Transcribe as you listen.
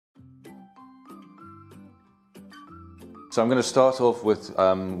So I'm going to start off with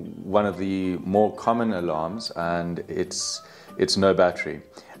one of the more common alarms, and it's no battery.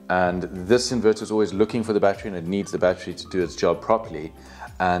 And this inverter is always looking for the battery, and it needs the battery to do its job properly.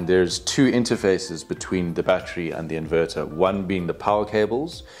 And there's two interfaces between the battery and the inverter, one being the power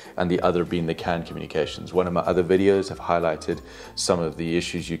cables and the other being the CAN communications. One of my other videos have highlighted some of the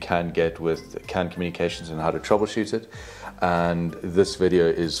issues you can get with CAN communications and how to troubleshoot it. And this video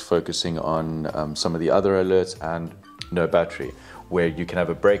is focusing on some of the other alerts and no battery, where you can have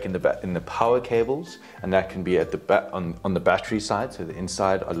a break in the power cables, and that can be at on the battery side. So the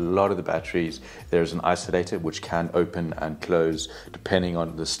inside, a lot of the batteries, there's an isolator which can open and close depending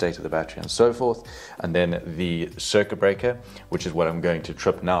on the state of the battery and so forth. And then the circuit breaker, which is what I'm going to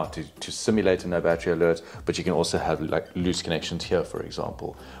trip now to simulate a no battery alert. But you can also have like loose connections here, for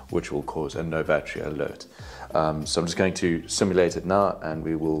example, which will cause a no battery alert. So I'm just going to simulate it now, and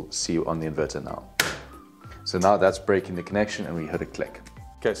we will see you on the inverter now. So now that's breaking the connection, and we hit a click.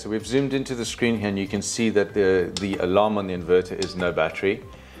 Okay, so we've zoomed into the screen here, and you can see that the alarm on the inverter is no battery.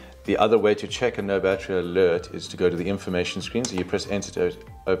 The other way to check a no battery alert is to go to the information screen. So you press enter to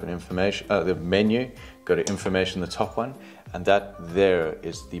open information, the menu, go to information, the top one, and that there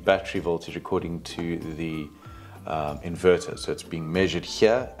is the battery voltage according to the inverter. So it's being measured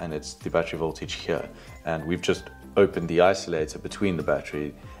here, and it's the battery voltage here. And we've just opened the isolator between the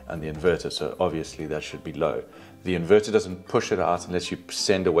battery and the inverter, so obviously that should be low. The inverter doesn't push it out unless you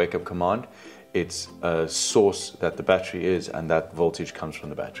send a wake-up command. It's a source that the battery is, and that voltage comes from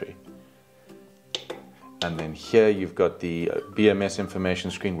the battery. And then here you've got the BMS information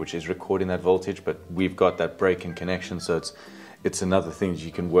screen, which is recording that voltage, but we've got that break in connection, so it's another thing that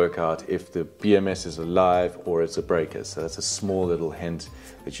you can work out if the BMS is alive or it's a breaker. So that's a small little hint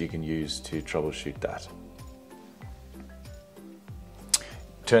that you can use to troubleshoot that.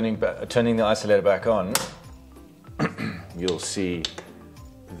 Turning the isolator back on, you'll see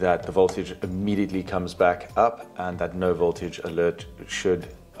that the voltage immediately comes back up, and that no battery alert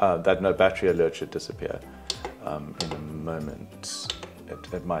should disappear in a moment.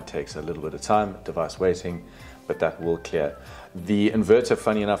 It might take a little bit of time, device waiting, but that will clear. The inverter,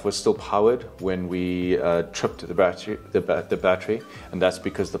 funny enough, was still powered when we tripped the battery, and that's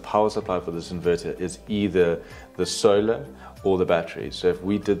because the power supply for this inverter is either the solar or the battery. So if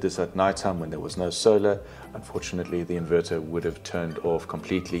we did this at nighttime when there was no solar, unfortunately the inverter would have turned off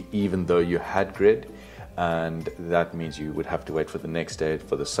completely, even though you had grid, and that means you would have to wait for the next day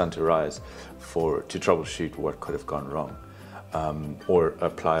for the sun to rise to troubleshoot what could have gone wrong, or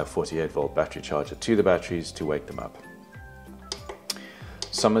apply a 48-volt battery charger to the batteries to wake them up.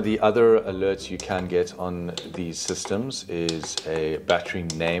 Some of the other alerts you can get on these systems is a battery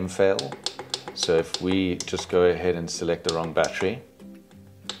name fail. So if we just go ahead and select the wrong battery,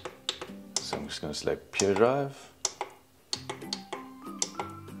 so I'm just going to select pure drive.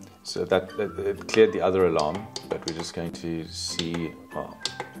 So that it cleared the other alarm, but we're just going to see, well,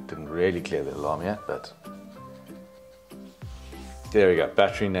 it didn't really clear the alarm yet, but there we go,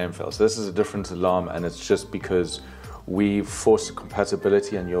 battery name fail. So this is a different alarm, and it's just because we force a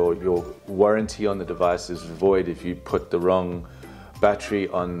compatibility, and your warranty on the device is void if you put the wrong battery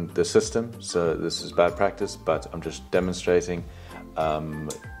on the system. So this is bad practice, but I'm just demonstrating.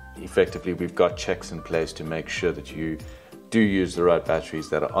 Effectively, we've got checks in place to make sure that you do use the right batteries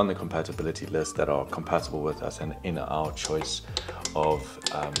that are on the compatibility list, that are compatible with us and in our choice of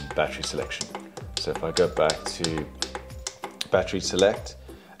battery selection. So if I go back to battery select,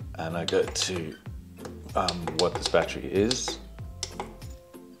 and I go to what this battery is,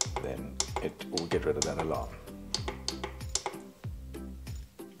 then it will get rid of that alarm.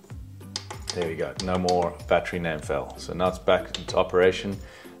 There we go, no more battery name fail. So now it's back into operation,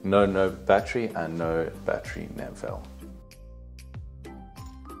 no battery and no battery name fail.